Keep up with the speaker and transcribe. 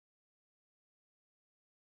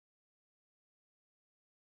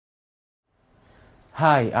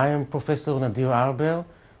Hi, I am Professor Nadir Arber.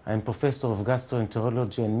 I am Professor of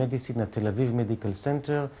Gastroenterology and Medicine at Tel Aviv Medical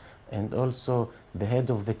Center and also the head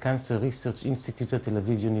of the Cancer Research Institute at Tel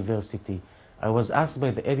Aviv University. I was asked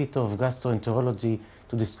by the editor of Gastroenterology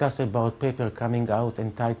to discuss about a paper coming out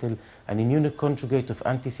entitled An Immunoconjugate of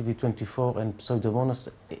Anti-CD24 and Pseudomonas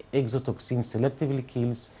Exotoxin Selectively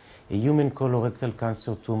Kills a Human Colorectal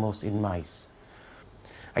Cancer Tumors in Mice.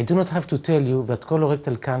 I do not have to tell you that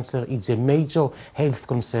colorectal cancer is a major health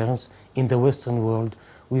concern in the Western world,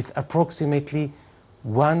 with approximately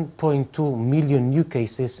 1.2 million new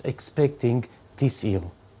cases expecting this year.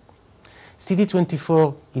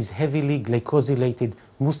 CD24 is heavily glycosylated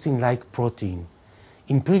mucin-like protein.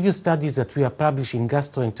 In previous studies that we have published in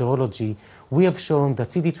Gastroenterology, we have shown that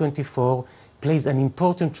CD24 plays an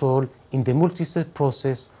important role in the multi-step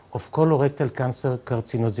process of colorectal cancer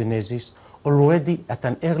carcinogenesis already at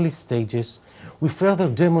an early stages. We further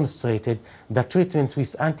demonstrated that treatment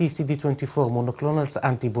with anti-CD24 monoclonal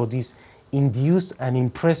antibodies induce an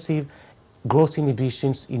impressive growth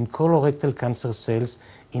inhibitions in colorectal cancer cells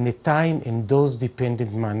in a time and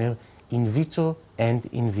dose-dependent manner in vitro and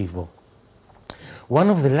in vivo. One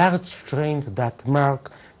of the large trends that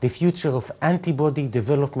mark the future of antibody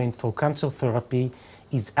development for cancer therapy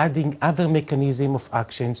is adding other mechanisms of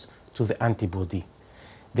actions to the antibody.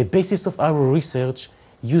 The basis of our research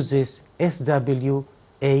uses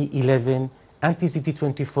SWA11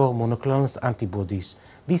 anti-CD24 monoclonal antibodies.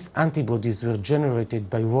 These antibodies were generated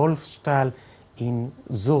by Rolf Stahl in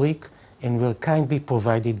Zurich and were kindly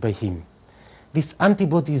provided by him. This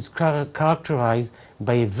antibody is characterized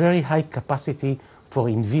by a very high capacity for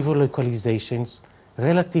in vivo localizations,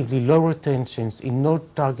 relatively low retentions in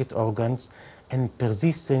non-target organs, and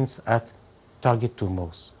persistence at target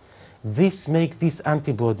tumors. This makes this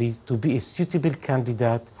antibody to be a suitable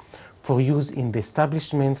candidate for use in the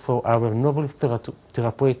establishment for our novel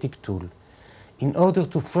therapeutic tool. In order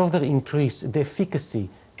to further increase the efficacy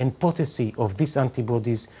and potency of these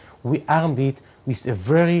antibodies, we armed it with a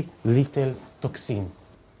very little toxin.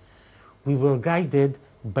 We were guided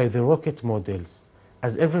by the rocket models.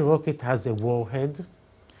 As every rocket has a warhead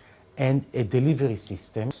and a delivery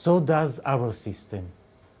system, so does our system.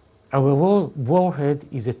 Our warhead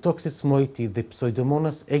is a toxic moiety, the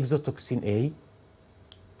Pseudomonas Exotoxin A,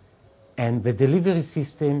 and the delivery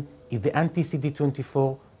system is the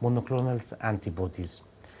anti-CD24 monoclonal antibodies.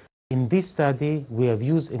 In this study, we have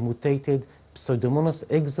used a mutated Pseudomonas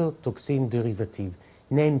exotoxin derivative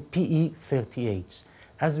named PE30H.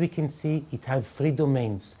 As we can see, it has three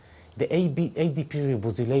domains: the ADP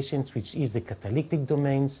ribosylations, which is the catalytic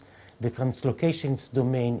domains, the translocations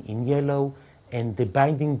domain in yellow, and the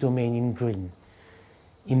binding domain in green.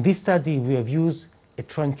 In this study, we have used a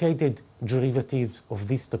truncated derivative of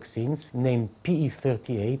these toxins named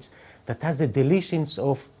PE30H that has a deletions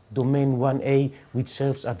of domain 1A, which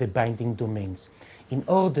serves as the binding domains. In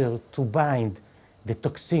order to bind the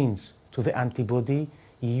toxins to the antibody,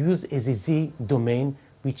 you use a Z domain,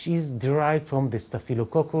 which is derived from the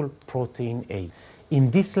staphylococcal protein A. In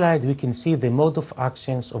this slide, we can see the mode of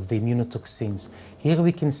actions of the immunotoxins. Here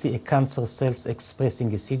we can see a cancer cells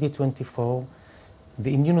expressing a CD24.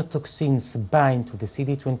 The immunotoxins bind to the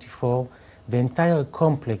CD24. The entire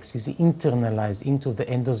complex is internalized into the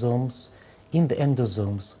endosomes. In the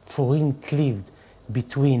endosomes, furin cleaved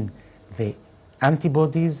between the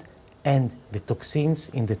antibodies and the toxins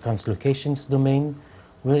in the translocations domain,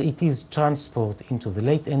 where it is transported into the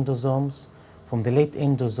late endosomes, from the late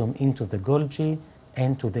endosome into the Golgi,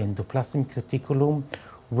 and to the endoplasmic reticulum,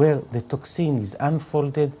 where the toxin is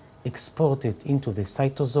unfolded, exported into the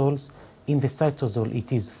cytosols. In the cytosol, it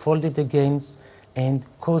is folded against and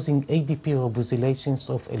causing ADP ribosylations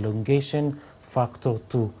of elongation factor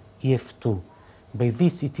 2, EF2. By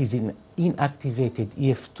this, it is an inactivated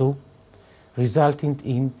EF2, resulting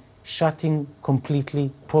in shutting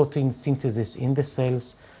completely protein synthesis in the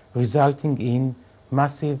cells, resulting in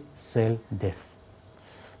massive cell death.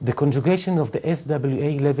 The conjugation of the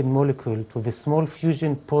SWA11 molecule to the small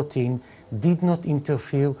fusion protein did not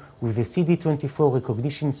interfere with the CD24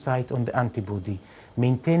 recognition site on the antibody,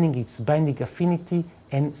 maintaining its binding affinity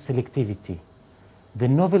and selectivity. The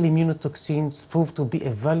novel immunotoxins proved to be a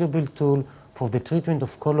valuable tool for the treatment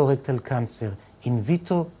of colorectal cancer in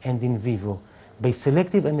vitro and in vivo by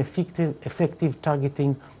selective and effective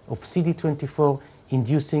targeting of CD24,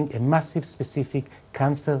 inducing a massive specific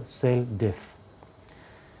cancer cell death.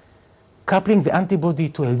 Coupling the antibody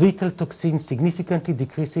to a lethal toxin significantly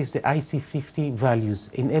decreases the IC50 values,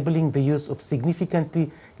 enabling the use of significantly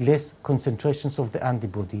less concentrations of the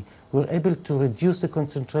antibody. We're able to reduce the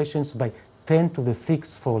concentrations by 10 to the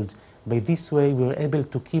 6-fold. By this way, we're able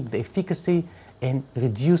to keep the efficacy and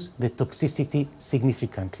reduce the toxicity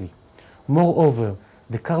significantly. Moreover,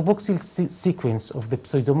 the carboxyl sequence of the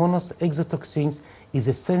Pseudomonas exotoxins is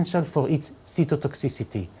essential for its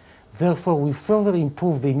cytotoxicity. Therefore, we further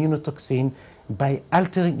improve the immunotoxin by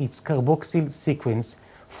altering its carboxyl sequence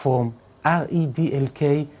from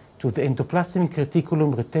REDLK to the endoplasmic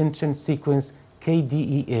reticulum retention sequence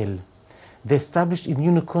KDEL. The established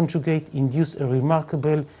immunoconjugate induce a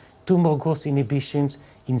remarkable tumor growth inhibitions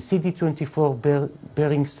in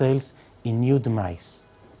CD24-bearing cells in nude mice.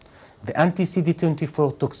 The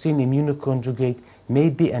anti-CD24 toxin immunoconjugate may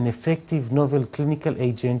be an effective novel clinical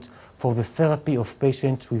agent for the therapy of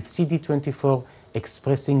patients with CD24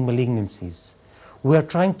 expressing malignancies. We are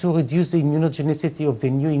trying to reduce the immunogenicity of the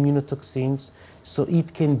new immunotoxins so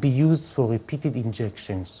it can be used for repeated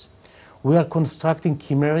injections. We are constructing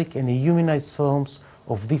chimeric and humanized forms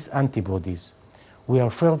of these antibodies. We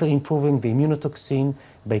are further improving the immunotoxin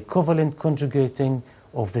by covalent conjugating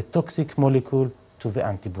of the toxic molecule to the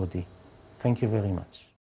antibody. Thank you very much.